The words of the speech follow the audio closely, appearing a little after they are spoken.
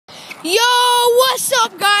Yo, what's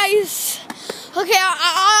up, guys? Okay,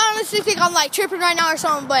 I honestly think I'm like tripping right now or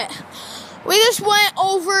something, but we just went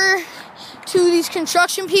over to these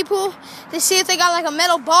construction people to see if they got like a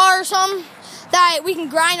metal bar or something that we can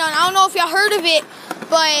grind on. I don't know if y'all heard of it,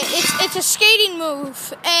 but it's a skating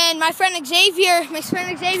move. And my friend Xavier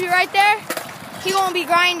right there, he gonna be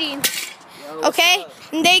grinding. Okay?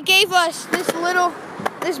 And they gave us this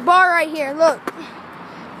bar right here. Look.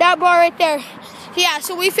 That bar right there. Yeah,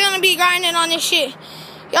 so we finna be grinding on this shit.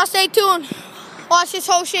 Y'all stay tuned. Watch this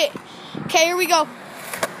whole shit. Okay, here we go.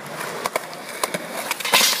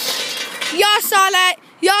 Y'all saw that.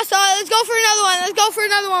 Y'all saw it. Let's go for another one. Let's go for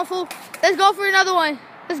another one, fool. Let's go for another one.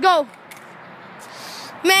 Let's go.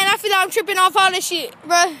 Man, I feel like I'm tripping off all this shit,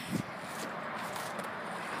 bruh.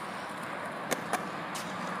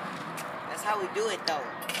 That's how we do it, though.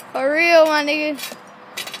 For real, my nigga.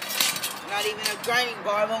 Not even a grinding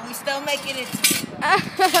bar, but we still making it.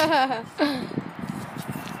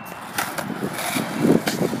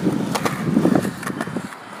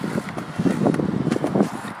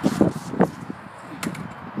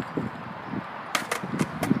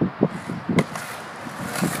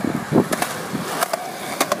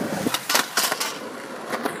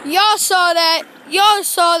 Y'all saw that. Y'all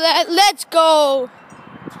saw that. Let's go.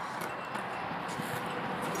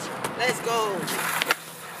 Let's go.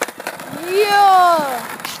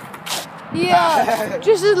 Yeah.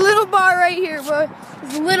 Just a little bar right here, bro.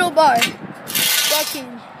 Just a little bar.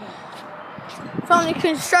 Fucking. From the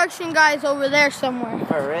construction guys over there somewhere.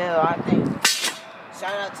 For real, I think.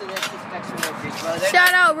 Shout out to the construction workers, bro.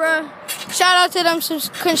 Shout out, bro. Shout out to them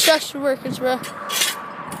construction workers, bro.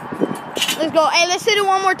 Let's go. Hey, let's hit it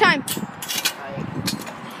one more time.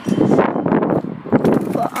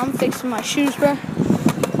 But I'm fixing my shoes, bro.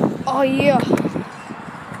 Oh, yeah.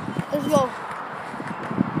 Let's go.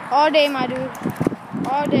 All day, my dude.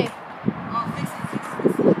 All day.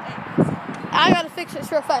 I gotta fix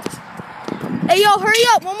this real fast. Hey, yo, hurry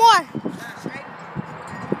up. One more.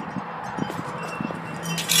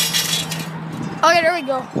 Okay, there we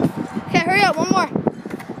go. Okay, hurry up. One more.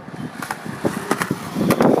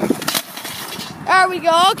 There we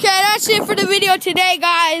go. Okay, that's it for the video today,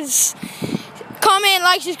 guys. Comment,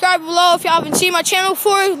 like, subscribe below if y'all haven't seen my channel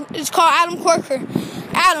before. It's called Adam Corker.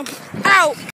 Adam, out.